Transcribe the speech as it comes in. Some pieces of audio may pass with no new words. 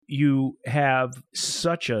you have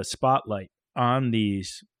such a spotlight on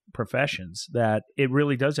these professions that it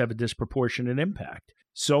really does have a disproportionate impact.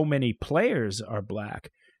 So many players are Black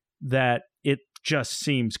that it just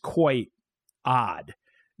seems quite odd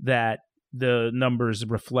that the numbers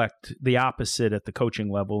reflect the opposite at the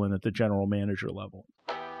coaching level and at the general manager level.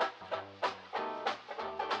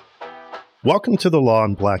 Welcome to The Law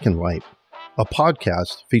in Black and White, a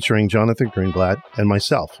podcast featuring Jonathan Greenblatt and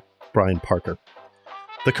myself, Brian Parker,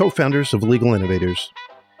 the co-founders of Legal Innovators,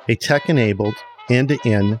 a tech-enabled,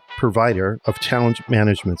 end-to-end provider of talent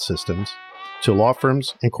management systems to law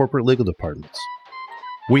firms and corporate legal departments.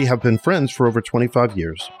 We have been friends for over 25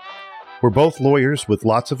 years. We're both lawyers with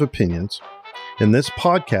lots of opinions. In this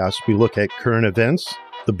podcast, we look at current events,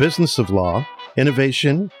 the business of law,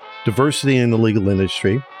 innovation, diversity in the legal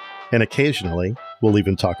industry, and occasionally, we'll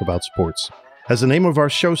even talk about sports. As the name of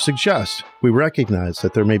our show suggests, we recognize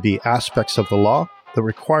that there may be aspects of the law that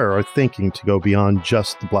require our thinking to go beyond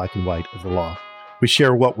just the black and white of the law. We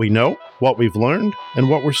share what we know, what we've learned, and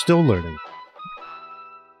what we're still learning.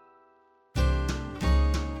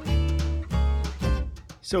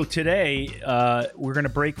 So today, we're going to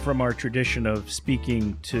break from our tradition of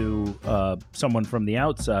speaking to someone from the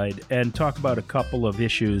outside and talk about a couple of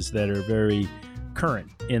issues that are very current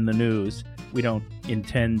in the news. We don't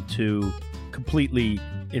intend to completely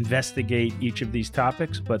investigate each of these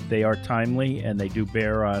topics, but they are timely and they do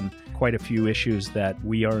bear on quite a few issues that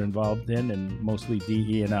we are involved in, and mostly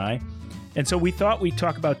DE and I. And so we thought we'd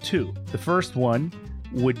talk about two. The first one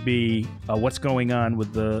would be what's going on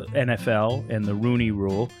with the NFL and the Rooney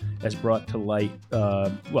Rule as brought to light.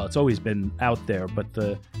 Well, it's always been out there, but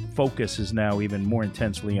the focus is now even more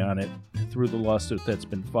intensely on it through the lawsuit that's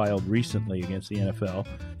been filed recently against the NFL.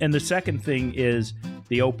 And the second thing is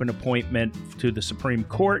the open appointment to the Supreme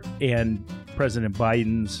Court and President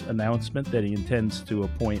Biden's announcement that he intends to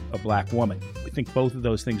appoint a Black woman. We think both of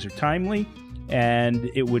those things are timely, and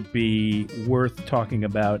it would be worth talking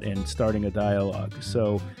about and starting a dialogue.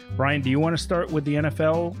 So, Brian, do you want to start with the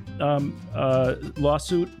NFL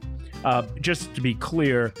lawsuit? Just to be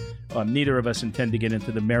clear, neither of us intend to get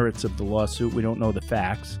into the merits of the lawsuit. We don't know the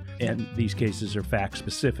facts, and these cases are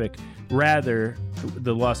fact-specific. Rather,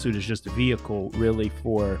 the lawsuit is just a vehicle, really,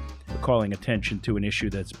 for calling attention to an issue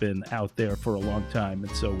that's been out there for a long time,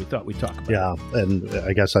 and so we thought we'd talk about it. Yeah, and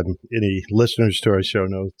I guess any listeners to our show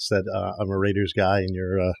knows that I'm a Raiders guy and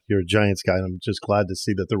you're a Giants guy, and I'm just glad to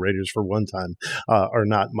see that the Raiders, for one time, are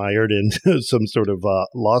not mired in some sort of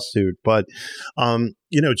lawsuit. But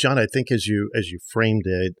John, I think as you framed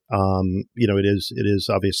it, it is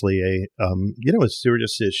obviously a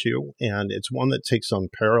serious issue, and it's one that takes on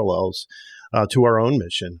parallels to our own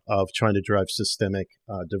mission of trying to drive systemic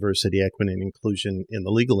diversity, equity, and inclusion in the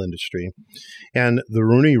legal industry. And the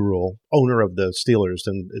Rooney Rule, owner of the Steelers,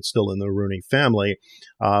 and it's still in the Rooney family,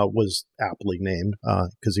 was aptly named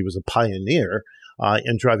because he was a pioneer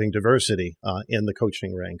in driving diversity in the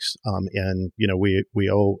coaching ranks.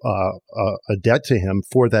 We owe a debt to him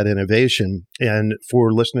for that innovation. And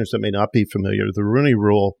for listeners that may not be familiar, the Rooney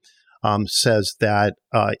Rule says that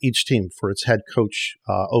each team, for its head coach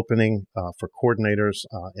opening, for coordinators,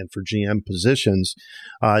 and for GM positions,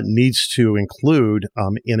 needs to include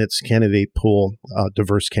in its candidate pool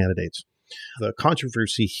diverse candidates. The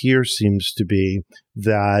controversy here seems to be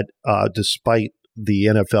that despite the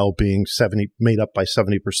NFL being made up by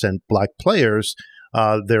 70% Black players,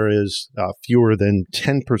 there is fewer than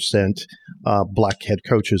 10% Black head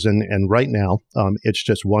coaches. And right now, it's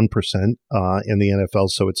just 1% in the NFL.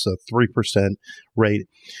 So it's a 3% rate.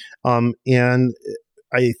 And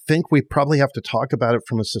I think we probably have to talk about it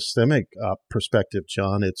from a systemic perspective,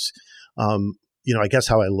 John. It's I guess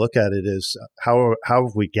how I look at it is how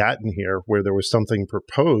have we gotten here where there was something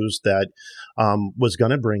proposed that was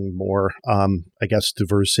going to bring more,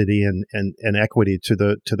 diversity and equity to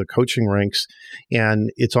the coaching ranks, and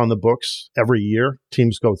it's on the books every year.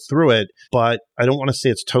 Teams go through it, but I don't want to say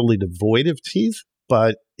it's totally devoid of teeth,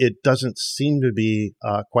 but it doesn't seem to be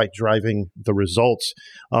quite driving the results.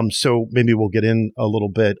 So maybe we'll get in a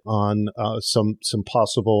little bit on some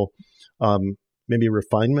possible maybe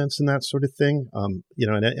refinements and that sort of thing.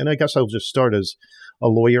 And I guess I'll just start as a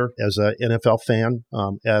lawyer, as an NFL fan,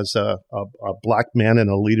 as a Black man and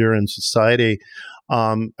a leader in society.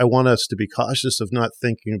 I want us to be cautious of not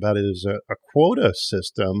thinking about it as a quota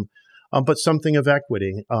system, but something of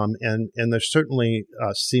equity. And there certainly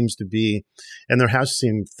seems to be, and there has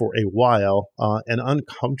seemed for a while, an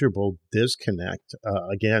uncomfortable disconnect,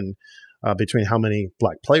 between how many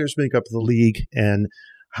Black players make up the league and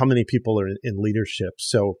how many people are in leadership.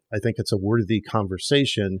 So I think it's a worthy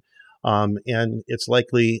conversation And it's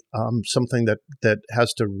likely something that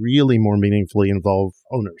has to really more meaningfully involve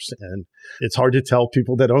owners. And it's hard to tell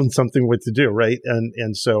people that own something what to do, right?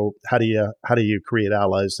 And so how do you create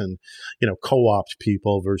allies and co-opt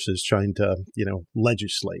people versus trying to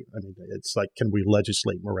legislate? I mean, it's like, can we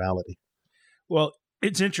legislate morality? Well,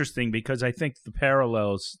 it's interesting because I think the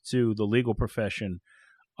parallels to the legal profession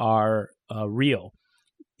are real.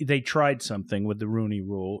 They tried something with the Rooney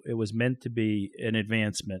Rule. It was meant to be an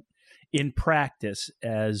advancement. In practice,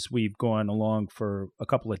 as we've gone along for a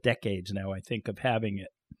couple of decades now, I think, of having it,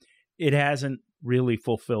 it hasn't really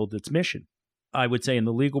fulfilled its mission. I would say in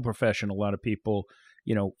the legal profession, a lot of people,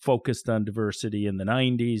 focused on diversity in the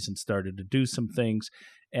 90s and started to do some things,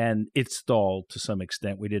 and it stalled to some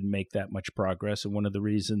extent. We didn't make that much progress. And one of the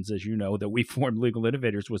reasons, as you know, that we formed Legal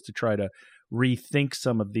Innovators was to try to rethink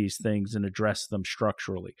some of these things and address them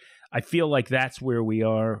structurally. I feel like that's where we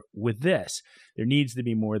are with this. There needs to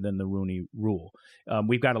be more than the Rooney Rule.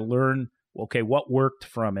 We've got to learn, okay, what worked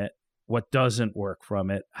from it, what doesn't work from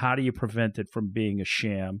it, how do you prevent it from being a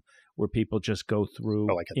sham where people just go through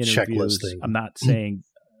like a interviews. checklist thing. I'm not saying,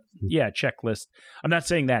 checklist. I'm not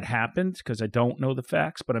saying that happened because I don't know the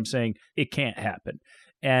facts, but I'm saying it can't happen.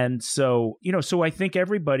 And so, so I think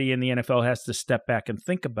everybody in the NFL has to step back and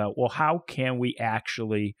think about, well, how can we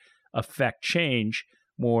actually affect change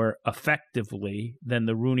more effectively than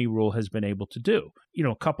the Rooney Rule has been able to do?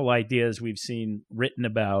 A couple ideas we've seen written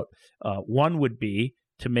about. One would be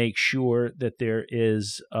to make sure that there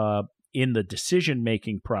is, in the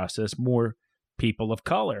decision-making process, more people of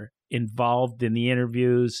color involved in the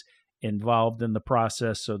interviews, involved in the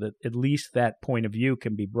process, so that at least that point of view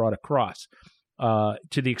can be brought across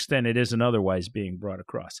to the extent it isn't otherwise being brought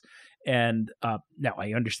across. And now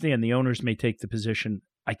I understand the owners may take the position,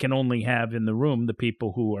 I can only have in the room the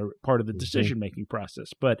people who are part of the decision-making process.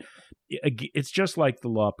 But it's just like the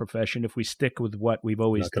law profession. If we stick with what we've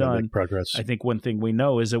always done, I think one thing we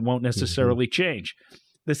know is it won't necessarily change.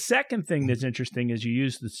 The second thing that's interesting is you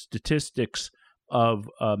use the statistics of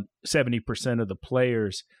 70% of the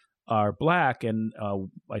players are black, and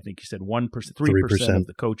I think you said 1%, 3% of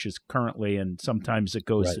the coaches currently, and sometimes it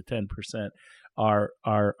goes to 10%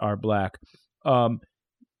 are black.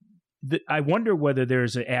 I wonder whether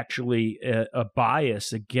there's actually a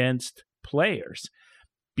bias against players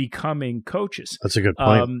becoming coaches. That's a good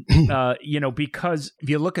point. Because if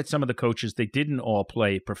you look at some of the coaches, they didn't all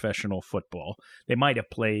play professional football. They might have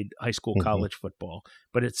played high school, college football,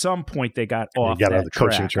 but at some point they got off that the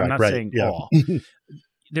coaching track. I'm not saying all.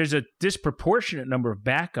 There's a disproportionate number of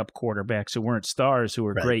backup quarterbacks who weren't stars who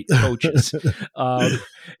were great coaches.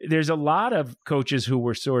 There's a lot of coaches who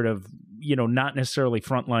were sort of, not necessarily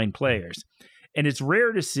frontline players. And it's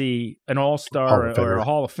rare to see an all-star or a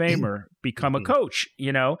Hall of Famer become a coach,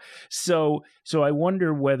 So I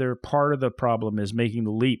wonder whether part of the problem is making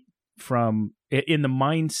the leap from in the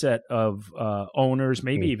mindset of owners,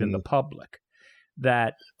 maybe even the public,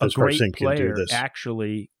 that a great player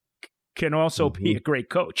actually can also be a great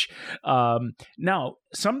coach. Now,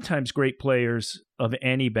 sometimes great players of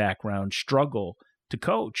any background struggle to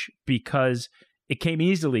coach because it came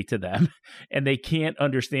easily to them, and they can't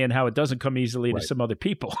understand how it doesn't come easily to some other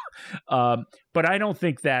people. But I don't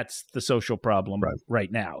think that's the social problem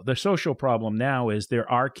right now. The social problem now is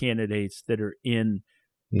there are candidates that are in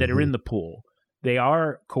the pool. They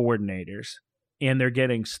are coordinators, and they're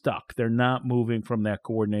getting stuck. They're not moving from that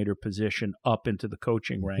coordinator position up into the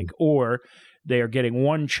coaching rank, or they are getting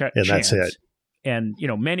one chance. That's it. And,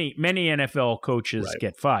 many NFL coaches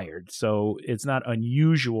get fired. So it's not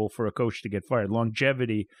unusual for a coach to get fired.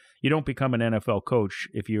 Longevity, you don't become an NFL coach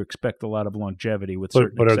if you expect a lot of longevity with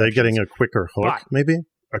certain But are they exceptions. getting a quicker hook, maybe?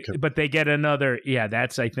 Okay. But they get another,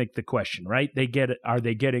 that's, I think, the question, right? Are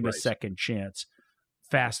they getting a second chance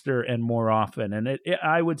faster and more often? And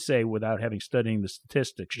I would say, without having studied the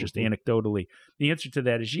statistics, just anecdotally, the answer to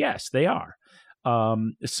that is yes, they are.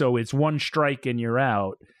 So it's one strike and you're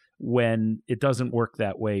out, when it doesn't work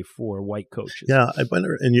that way for white coaches. Yeah, I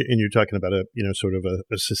wonder, and you're talking about a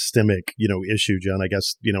a systemic issue, John. I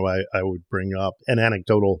guess I would bring up an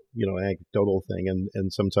anecdotal thing,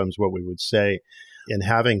 and sometimes what we would say in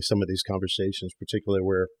having some of these conversations, particularly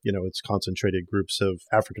where it's concentrated groups of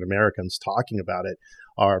African Americans talking about it,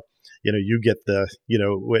 are you get the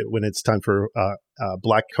when it's time for a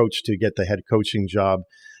black coach to get the head coaching job.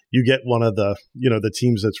 You get one of the, the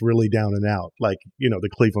teams that's really down and out, like, the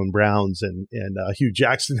Cleveland Browns and Hugh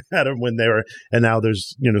Jackson had him when they were, and now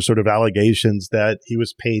there's, sort of allegations that he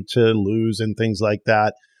was paid to lose and things like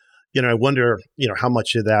that. I wonder, how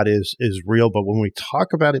much of that is real. But when we talk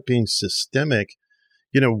about it being systemic,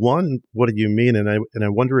 one, what do you mean? And I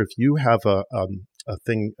wonder if you have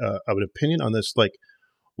an opinion on this. Like,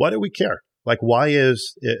 why do we care? Like, why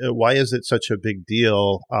is it such a big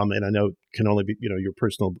deal? And I know it can only be, your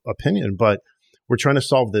personal opinion, but we're trying to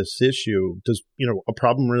solve this issue. Does, a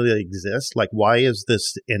problem really exist? Like, why is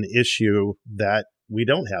this an issue that we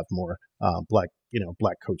don't have more black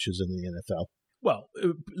coaches in the NFL? Well,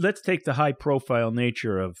 let's take the high profile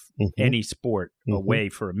nature of any sport away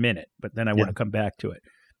for a minute, but then I want to come back to it.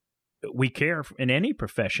 We care in any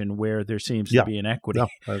profession where there seems to be inequity. No,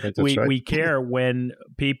 I think that's right. We care when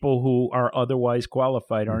people who are otherwise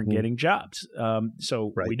qualified aren't getting jobs.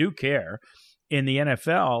 So we do care. In the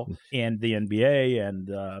NFL and the NBA and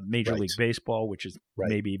Major League Baseball, which is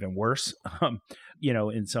maybe even worse,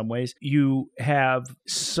 in some ways, you have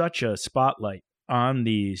such a spotlight on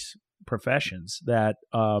these professions that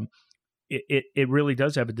it really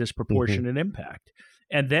does have a disproportionate impact.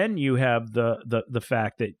 And then you have the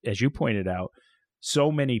fact that, as you pointed out,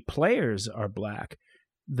 so many players are black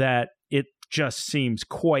that it just seems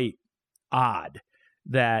quite odd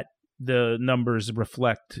that the numbers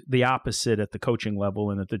reflect the opposite at the coaching level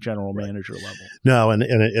and at the general manager level. No,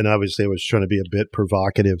 and obviously I was trying to be a bit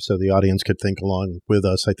provocative so the audience could think along with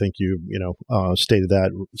us. I think you stated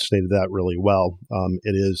that really well.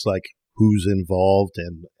 It is like who's involved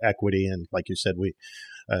and equity, and like you said,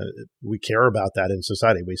 we care about that in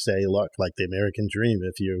society. We say, look, like the American dream,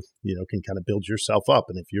 if you can kind of build yourself up,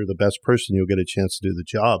 and if you're the best person, you'll get a chance to do the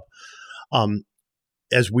job.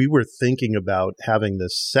 As we were thinking about having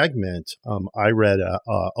this segment, I read an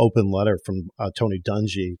open letter from Tony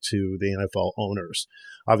Dungy to the NFL owners.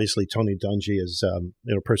 Obviously, Tony Dungy is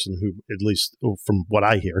a person who, at least from what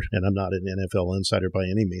I hear, and I'm not an NFL insider by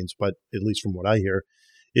any means, but at least from what I hear,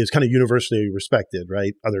 is kind of universally respected,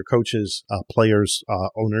 right? Other coaches, players,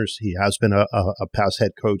 owners. He has been a past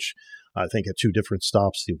head coach, I think, at 2 different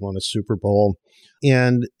stops. He won a Super Bowl.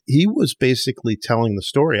 And he was basically telling the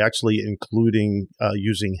story, actually including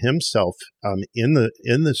using himself in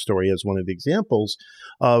the story as one of the examples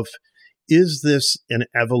of, is this an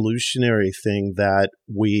evolutionary thing that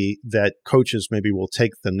coaches maybe will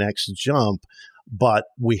take the next jump, but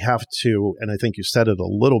we have to, and I think you said it a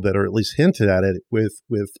little bit, or at least hinted at it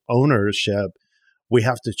with ownership, we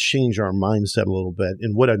have to change our mindset a little bit.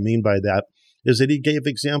 And what I mean by that is that he gave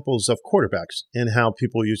examples of quarterbacks and how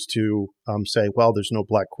people used to say, well, there's no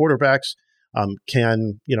black quarterbacks.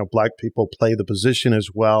 Can black people play the position as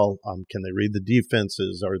well? Can they read the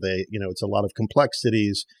defenses? Are they, it's a lot of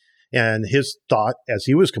complexities. And his thought as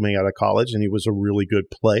he was coming out of college, and he was a really good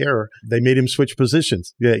player, they made him switch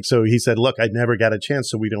positions. Yeah, so he said, look, I never got a chance,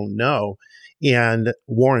 so we don't know. And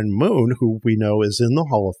Warren Moon, who we know is in the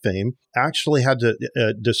Hall of Fame, actually had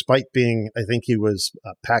to, despite being, I think he was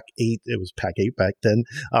Pac-8, it was Pac-8 back then,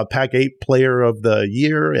 Pac-8 player of the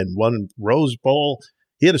year and won Rose Bowl.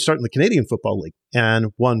 He had to start in the Canadian Football League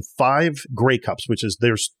and won 5 Grey Cups, which is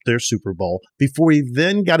their Super Bowl, before he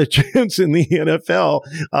then got a chance in the NFL.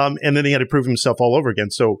 And then he had to prove himself all over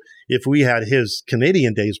again. So if we had his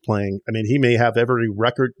Canadian days playing, I mean, he may have every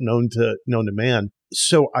record known to man.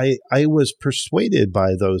 So I was persuaded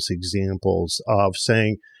by those examples of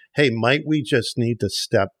saying, hey, might we just need to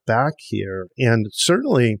step back here? And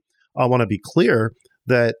certainly I want to be clear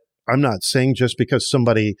that I'm not saying just because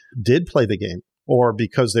somebody did play the game, or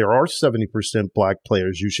because there are 70% black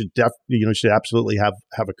players, you should absolutely have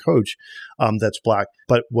a coach that's black.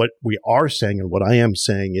 But what we are saying, and what I am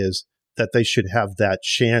saying, is that they should have that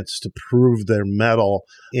chance to prove their mettle.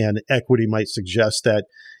 And equity might suggest that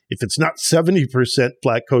if it's not 70%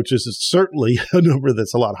 black coaches, it's certainly a number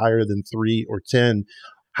that's a lot higher than 3 or 10.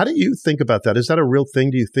 How do you think about that? Is that a real thing?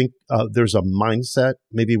 Do you think there's a mindset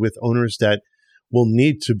maybe with owners that will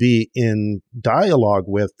need to be in dialogue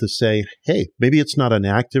with to say, hey, maybe it's not an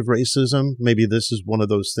active racism. Maybe this is one of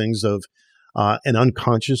those things of an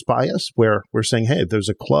unconscious bias where we're saying, hey, there's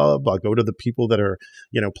a club, I'll go to the people that are,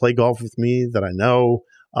 play golf with me that I know.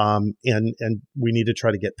 And we need to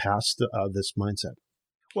try to get past this mindset.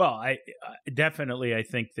 Well, I definitely, I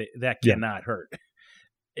think that cannot hurt.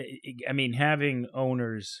 I mean, having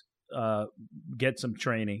owners get some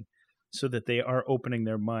training so that they are opening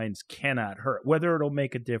their minds cannot hurt. Whether it'll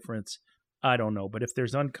make a difference, I don't know. But if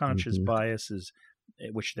there's unconscious biases,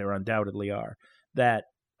 which there undoubtedly are, that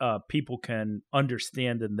people can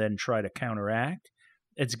understand and then try to counteract,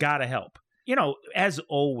 it's got to help. As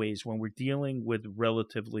always, when we're dealing with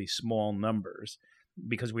relatively small numbers,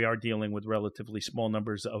 because we are dealing with relatively small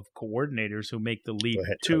numbers of coordinators who make the leap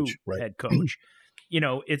to head coach.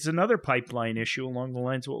 It's another pipeline issue along the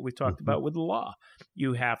lines of what we talked about with the law.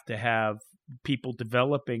 You have to have people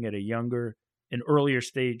developing at an earlier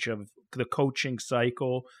stage of the coaching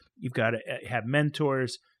cycle. You've got to have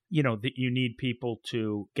mentors. that you need people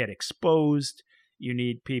to get exposed. You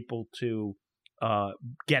need people to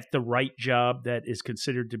get the right job that is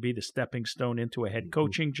considered to be the stepping stone into a head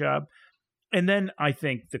coaching job. And then I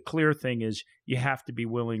think the clear thing is you have to be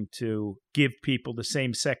willing to give people the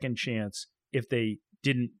same second chance if they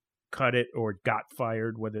didn't cut it or got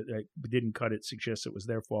fired. Whether they didn't cut it suggests it was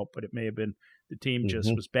their fault, but it may have been the team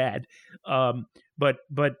just was bad. But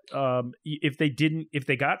if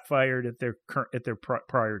they got fired at their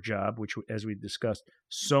prior job, which, as we discussed,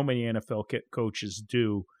 so many NFL coaches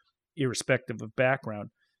do, irrespective of background,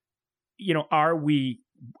 are we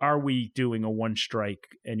doing a one strike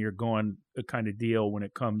and you're gone kind of deal when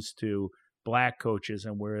it comes to black coaches,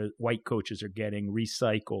 and where white coaches are getting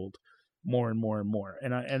recycled more and more and more?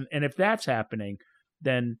 And if that's happening,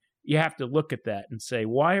 then you have to look at that and say,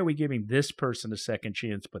 why are we giving this person a second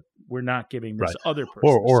chance, but we're not giving this other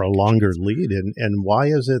person or a longer lead? And why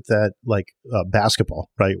is it that, like basketball,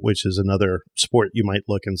 right, which is another sport you might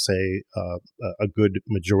look and say a good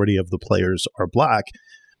majority of the players are black,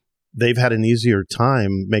 they've had an easier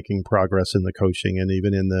time making progress in the coaching and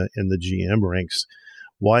even in the GM ranks.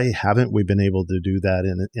 Why haven't we been able to do that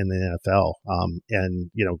in the NFL?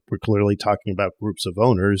 And we're clearly talking about groups of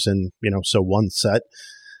owners, and so one set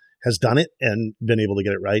has done it and been able to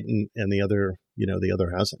get it right, and the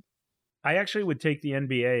other hasn't. I actually would take the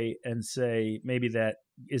NBA and say maybe that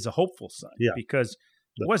is a hopeful sign, because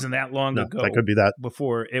it wasn't that long ago that could be that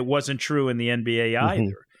before it wasn't true in the NBA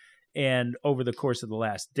either. And over the course of the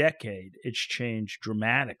last decade, it's changed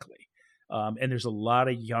dramatically. And there's a lot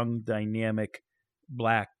of young, dynamic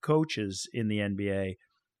black coaches in the NBA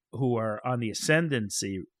who are on the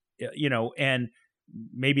ascendancy, and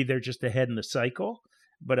maybe they're just ahead in the cycle.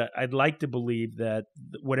 But I'd like to believe that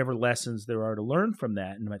whatever lessons there are to learn from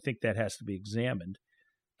that, and I think that has to be examined,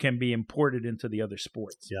 can be imported into the other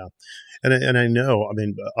sports. Yeah. And I know, I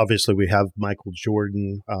mean, obviously we have Michael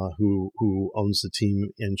Jordan, who owns the team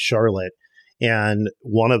in Charlotte. And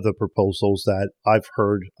one of the proposals that I've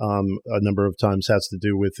heard a number of times has to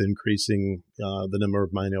do with increasing the number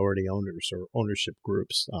of minority owners or ownership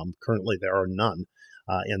groups. Currently, there are none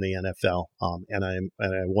in the NFL. And I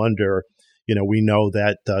wonder, we know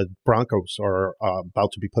that Broncos are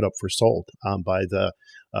about to be put up for sold by the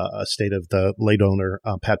estate of the late owner,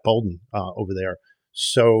 Pat Bolden, over there.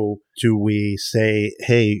 So do we say,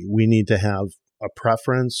 hey, we need to have a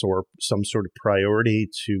preference or some sort of priority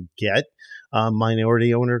to get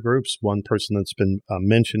minority owner groups? One person that's been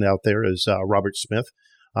mentioned out there is Robert Smith.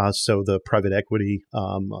 So the private equity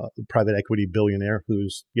billionaire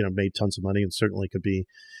who's made tons of money and certainly could be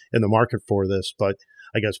in the market for this. But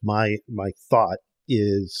I guess my thought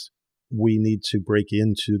is we need to break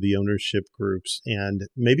into the ownership groups, and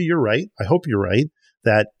maybe you're right. I hope you're right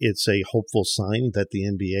that it's a hopeful sign that the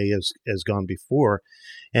NBA has gone before.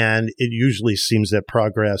 And it usually seems that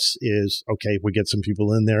progress is, okay, we get some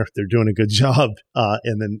people in there, they're doing a good job,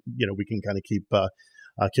 and then we can kind of keep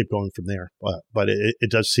going from there. But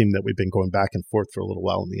it does seem that we've been going back and forth for a little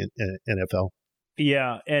while in the NFL.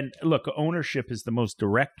 Yeah, and look, ownership is the most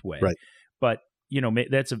direct way, right? But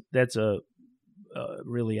that's a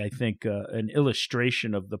really, I think, an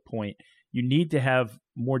illustration of the point. You need to have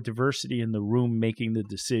more diversity in the room making the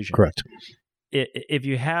decision. Correct. If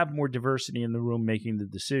you have more diversity in the room making the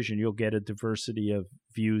decision, you'll get a diversity of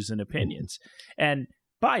views and opinions. And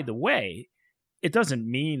by the way, it doesn't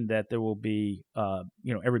mean that there will be,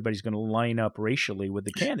 everybody's going to line up racially with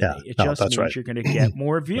the candidate. It just means you're going to get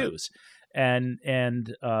more views, and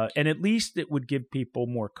at least it would give people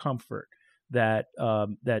more comfort that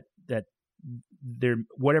there,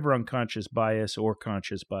 whatever unconscious bias or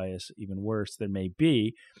conscious bias, even worse, there may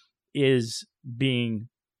be, is being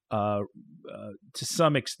to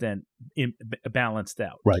some extent balanced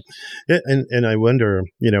out. Right. And I wonder,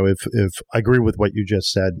 if I agree with what you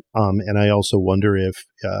just said. And I also wonder if,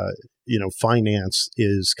 finance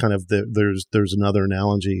is kind of there's another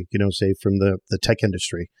analogy, say from the tech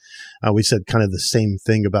industry. We said kind of the same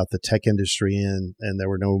thing about the tech industry and there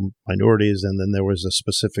were no minorities. And then there was a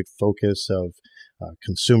specific focus of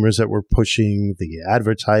consumers that were pushing the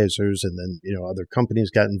advertisers, and then, other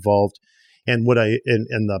companies got involved. And what and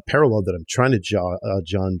the parallel that I'm trying to draw,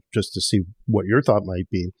 John, just to see what your thought might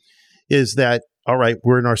be, is that, all right,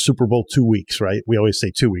 we're in our Super Bowl 2 weeks, right? We always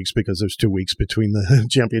say 2 weeks because there's 2 weeks between the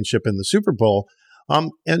championship and the Super Bowl.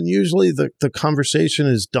 And usually the conversation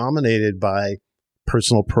is dominated by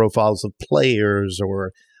personal profiles of players,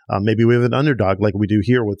 or maybe we have an underdog like we do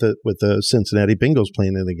here with the Cincinnati Bengals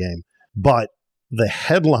playing in the game. But the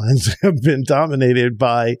headlines have been dominated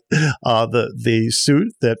by the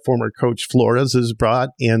suit that former coach Flores has brought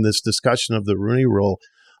and this discussion of the Rooney Rule.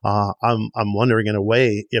 I'm wondering in a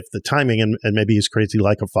way if the timing, and maybe he's crazy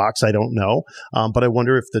like a fox, I don't know. But I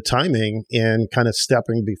wonder if the timing and kind of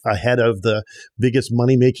stepping ahead of the biggest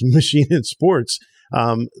money-making machine in sports,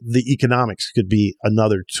 the economics could be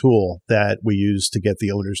another tool that we use to get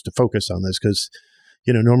the owners to focus on this. Because,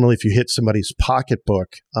 normally if you hit somebody's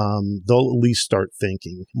pocketbook, they'll at least start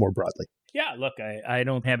thinking more broadly. Yeah, look, I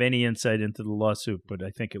don't have any insight into the lawsuit, but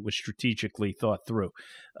I think it was strategically thought through.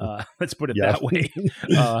 Let's put it that way.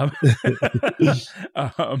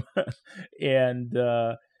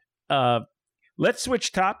 Let's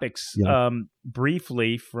switch topics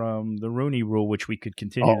briefly from the Rooney Rule, which we could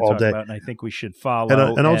continue to talk about, and I think we should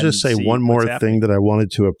follow. And I'll just say one more thing that I wanted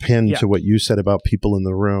to append to what you said about people in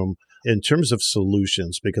the room. In terms of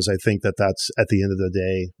solutions, because I think that that's at the end of the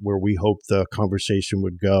day where we hope the conversation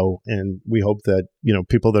would go. And we hope that,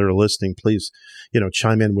 people that are listening, please,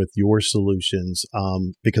 chime in with your solutions,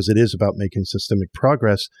 because it is about making systemic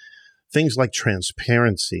progress. Things like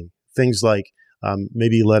transparency, things like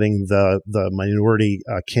maybe letting the minority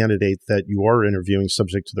candidate that you are interviewing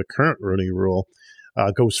subject to the current Rooney Rule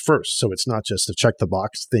goes first. So it's not just a check the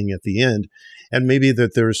box thing at the end. And maybe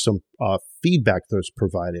that there's some feedback that's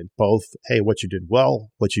provided, both, hey, what you did well,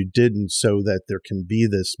 what you didn't, so that there can be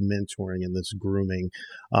this mentoring and this grooming.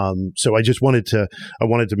 So I wanted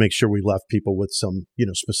to make sure we left people with some,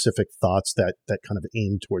 specific thoughts that kind of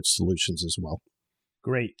aim towards solutions as well.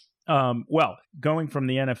 Great. Well, going from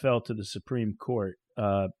the NFL to the Supreme Court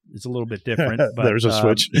is a little bit different. But, there's a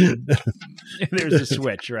switch. There's a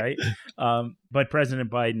switch, right? But President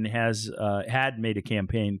Biden had made a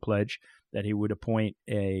campaign pledge that he would appoint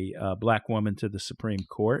a black woman to the Supreme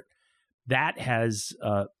Court. That has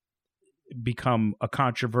become a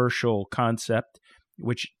controversial concept,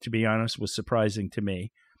 which, to be honest, was surprising to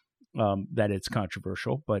me. That it's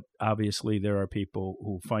controversial, but obviously there are people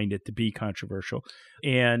who find it to be controversial.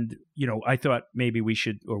 And, I thought maybe we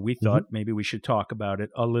should talk about it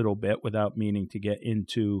a little bit without meaning to get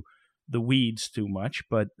into the weeds too much.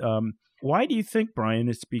 But why do you think, Bryan,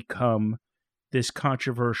 it's become this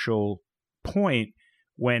controversial point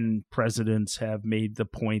when presidents have made the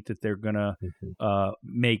point that they're going to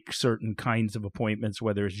make certain kinds of appointments,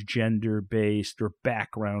 whether it's gender-based or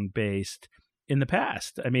background-based, in the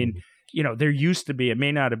past? I mean, there used to be, it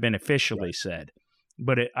may not have been officially said,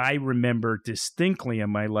 but I remember distinctly in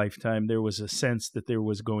my lifetime, there was a sense that there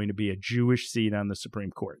was going to be a Jewish seat on the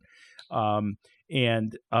Supreme Court. I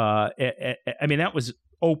mean, that was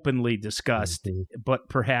openly discussed, but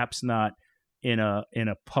perhaps not in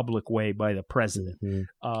a public way by the president.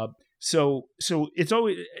 So it's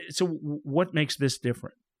always, what makes this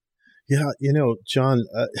different? Yeah, Jon,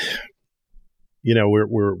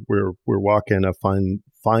 we're walking a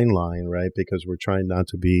fine line, right? Because we're trying not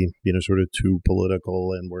to be, sort of too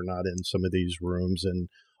political, and we're not in some of these rooms and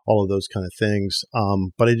all of those kind of things.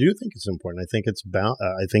 But I do think it's important. I think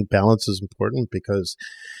I think balance is important, because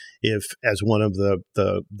if, as one of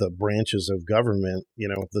the branches of government,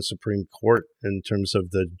 the Supreme Court, in terms of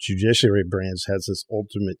the judiciary branch, has this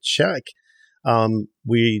ultimate check.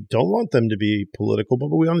 We don't want them to be political,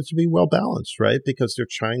 but we want it to be well balanced, right? Because they're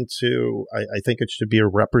trying to. I think it should be a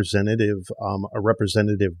representative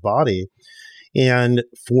body. And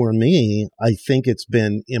for me, I think it's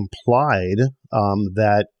been implied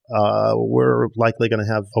that we're likely going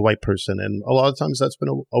to have a white person, and a lot of times that's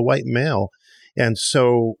been a white male. And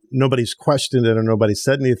so nobody's questioned it or nobody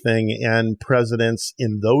said anything. And presidents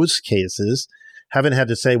in those cases haven't had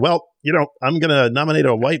to say, well, I'm going to nominate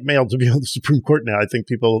a white male to be on the Supreme Court now. I think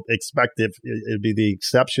people expect it'd be the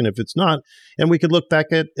exception if it's not. And we could look back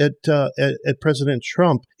at President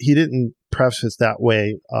Trump. He didn't preface that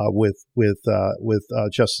way with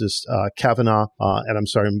Justice Kavanaugh. And I'm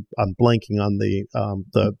sorry, I'm blanking on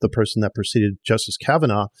the person that preceded Justice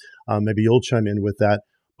Kavanaugh. Maybe you'll chime in with that.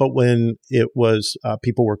 But when it was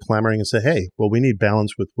people were clamoring and said, hey, well, we need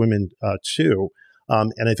balance with women too.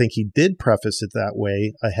 And I think he did preface it that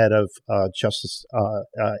way ahead of Justice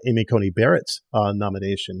Amy Coney Barrett's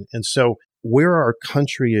nomination. And so where our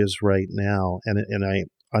country is right now, and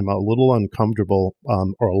I'm a little uncomfortable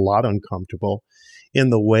or a lot uncomfortable in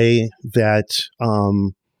the way that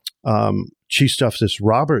Chief Justice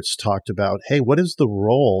Roberts talked about, hey, what is the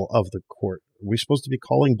role of the court? Are we supposed to be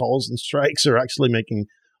calling balls and strikes, or actually making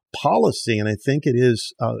policy? And I think it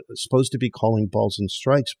is supposed to be calling balls and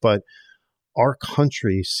strikes, but our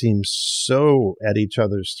country seems so at each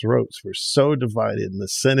other's throats. We're so divided, and the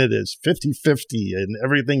Senate is 50-50, and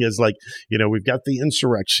everything is like, we've got the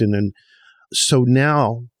insurrection. And so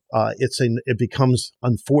now it becomes,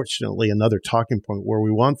 unfortunately, another talking point where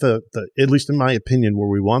we want the at least in my opinion, where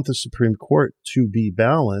we want the Supreme Court to be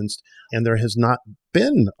balanced, and there has not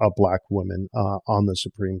been a black woman on the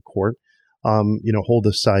Supreme Court. Hold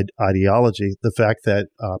aside ideology, the fact that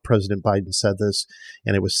President Biden said this,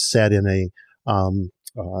 and it was said in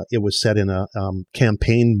a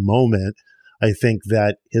campaign moment. I think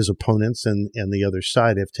that his opponents and the other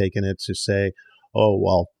side have taken it to say, oh,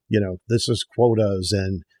 well, this is quotas,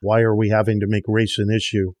 and why are we having to make race an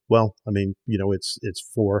issue? Well, I mean, it's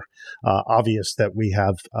for obvious that we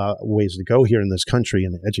have ways to go here in this country,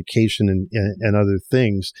 in education and other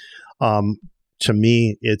things. To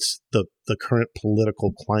me, it's the current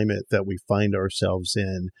political climate that we find ourselves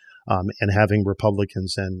in, and having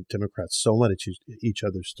Republicans and Democrats so much at each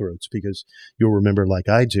other's throats, because you'll remember, like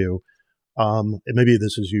I do, and maybe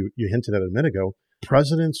this is you hinted at a minute ago,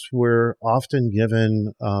 presidents were often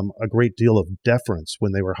given a great deal of deference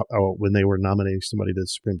when they were nominating somebody to the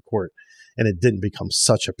Supreme Court, and it didn't become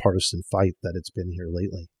such a partisan fight that it's been here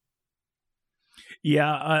lately.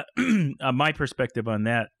 Yeah, my perspective on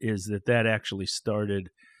that is that actually started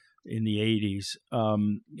in the 80s.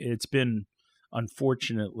 It's been,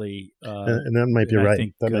 unfortunately, and that might be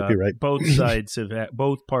right. That might be right.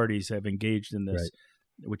 Both parties have engaged in this, right,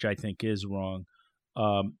 which I think is wrong.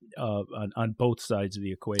 On both sides of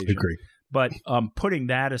the equation. Agree. But putting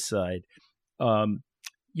that aside,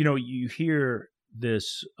 you hear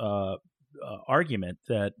this argument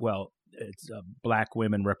that, well, it's black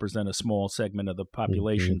women represent a small segment of the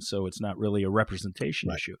population, so it's not really a representation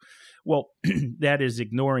issue. Well, that is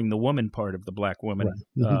ignoring the woman part of the black woman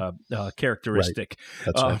characteristic,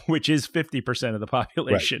 which is 50% of the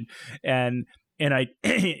population, and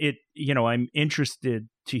I'm interested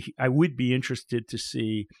I would be interested to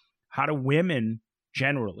see how do women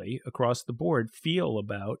generally across the board feel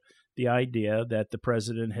about the idea that the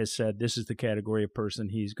president has said this is the category of person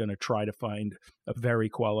he's going to try to find a very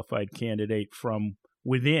qualified candidate from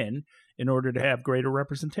within in order to have greater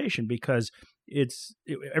representation, because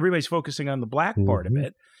everybody's focusing on the black part of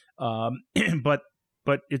it,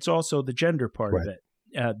 but it's also the gender part of it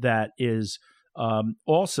that is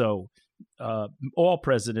also all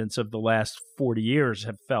presidents of the last 40 years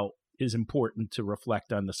have felt is important to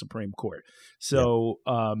reflect on the Supreme Court. So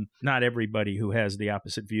not everybody who has the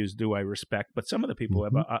opposite views do I respect, but some of the people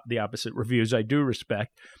who have the opposite views I do respect,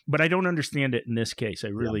 but I don't understand it in this case. I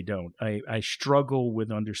really don't. I struggle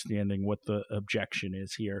with understanding what the objection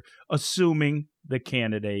is here, assuming the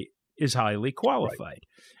candidate is highly qualified.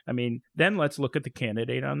 I mean, then let's look at the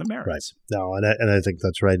candidate on the merits. No, and I think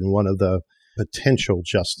that's right. And one of the potential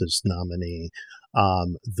justice nominee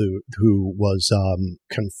who was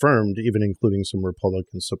confirmed, even including some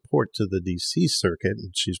Republican support to the D.C. circuit,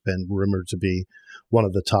 and she's been rumored to be one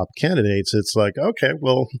of the top candidates. It's like, okay,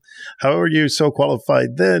 well, how are you so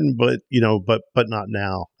qualified then, but not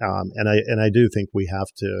now? And I do think we have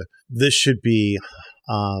to. This should be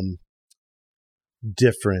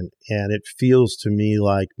different, and it feels to me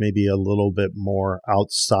like maybe a little bit more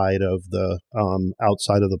outside of the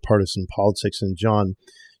partisan politics. And Jon,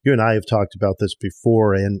 you and I have talked about this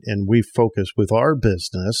before, and we focus with our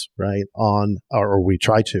business, right, or we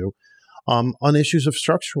try to, on issues of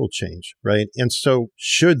structural change, right? And so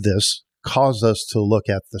should this cause us to look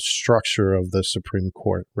at the structure of the Supreme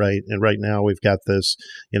Court, right? And right now we've got this,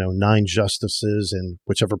 9 justices and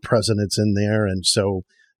whichever president's in there. And so,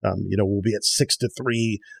 we'll be at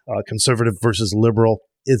 6-3, conservative versus liberal.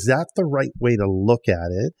 Is that the right way to look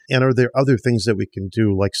at it? And are there other things that we can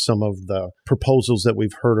do, like some of the proposals that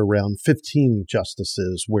we've heard around 15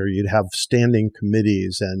 justices, where you'd have standing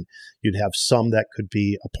committees and you'd have some that could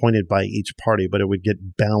be appointed by each party, but it would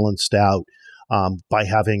get balanced out by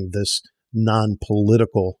having this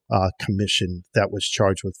non-political commission that was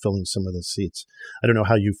charged with filling some of the seats. I don't know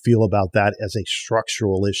how you feel about that as a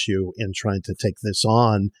structural issue in trying to take this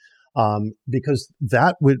on, because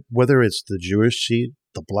that would, whether it's the Jewish seat,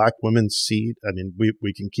 the black women's seat, I mean,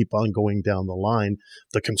 we can keep on going down the line,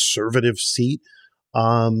 the conservative seat,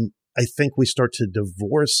 I think we start to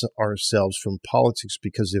divorce ourselves from politics,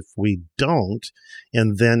 because if we don't,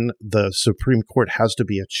 and then the Supreme Court has to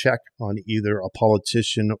be a check on either a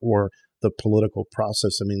politician or the political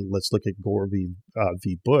process. I mean, let's look at Gore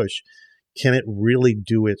v. Bush. Can it really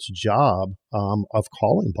do its job of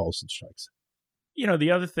calling balls and strikes?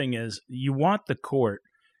 The other thing is you want the court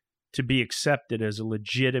to be accepted as a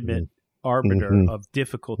legitimate arbiter of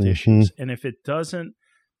difficult issues. And if it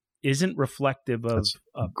isn't reflective of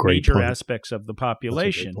major aspects of the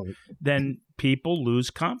population, then people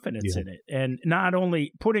lose confidence in it. And not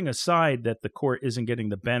only putting aside that the court isn't getting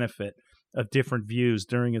the benefit of different views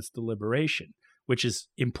during its deliberation, which is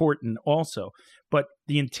important also. But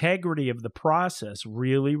the integrity of the process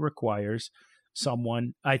really requires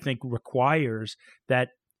that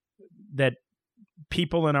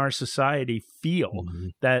people in our society feel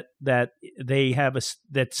that they have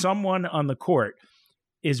that someone on the court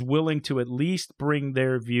is willing to at least bring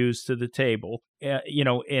their views to the table,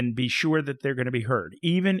 and be sure that they're going to be heard,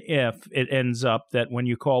 even if it ends up that when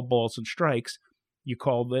you call balls and strikes, you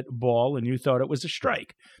called it a ball and you thought it was a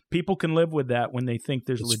strike. People can live with that when they think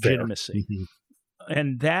there's legitimacy.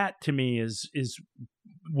 And that, to me, is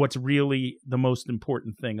what's really the most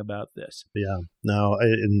important thing about this. Yeah. No,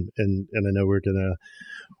 and I know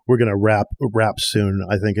we're gonna wrap soon.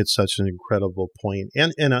 I think it's such an incredible point.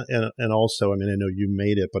 And also, I mean, I know you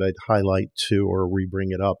made it, but I'd highlight too, or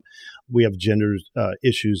re-bring it up. We have gender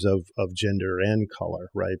issues of gender and color,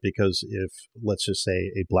 right? Because if, let's just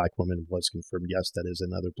say, a black woman was confirmed, yes, that is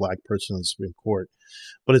another black person on the Supreme Court,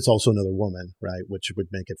 but it's also another woman, right? Which would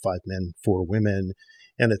make it 5 men, 4 women.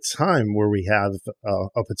 And a time where we have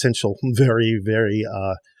a potential very, very,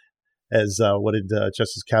 what did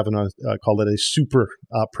Justice Kavanaugh call it, a super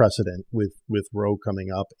precedent with Roe coming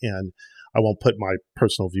up. And I won't put my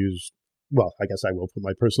personal views, well, I guess I will put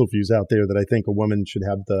my personal views out there, that I think a woman should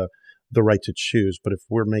have the right to choose. But if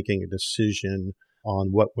we're making a decision on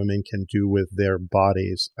what women can do with their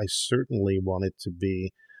bodies, I certainly want it to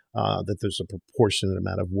be that there's a proportionate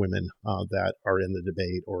amount of women that are in the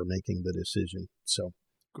debate or making the decision. So,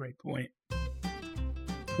 great point.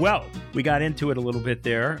 Well, we got into it a little bit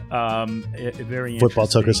there. Very football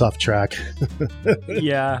took us off track.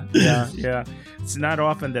 Yeah. It's not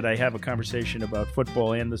often that I have a conversation about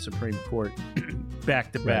football and the Supreme Court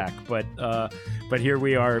back to back, but here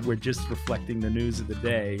we are. We're just reflecting the news of the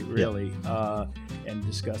day, really, and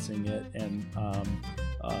discussing it. And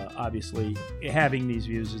obviously, having these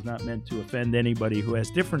views is not meant to offend anybody who has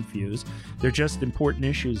different views. They're just important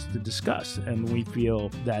issues to discuss, and we feel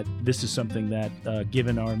that this is something that,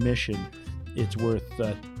 given our mission, it's worth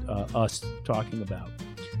us talking about.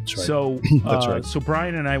 That's right. So, That's right. So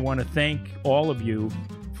Bryan and I want to thank all of you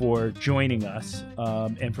for joining us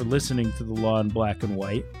and for listening to The Law in Black and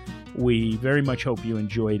White. We very much hope you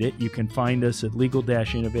enjoyed it. You can find us at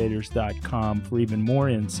legal-innovators.com for even more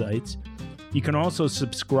insights. You can also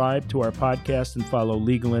subscribe to our podcast and follow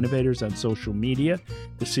Legal Innovators on social media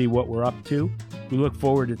to see what we're up to. We look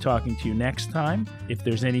forward to talking to you next time. If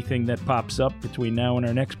there's anything that pops up between now and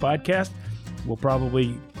our next podcast, we'll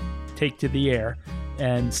probably take to the air,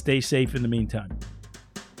 and stay safe in the meantime.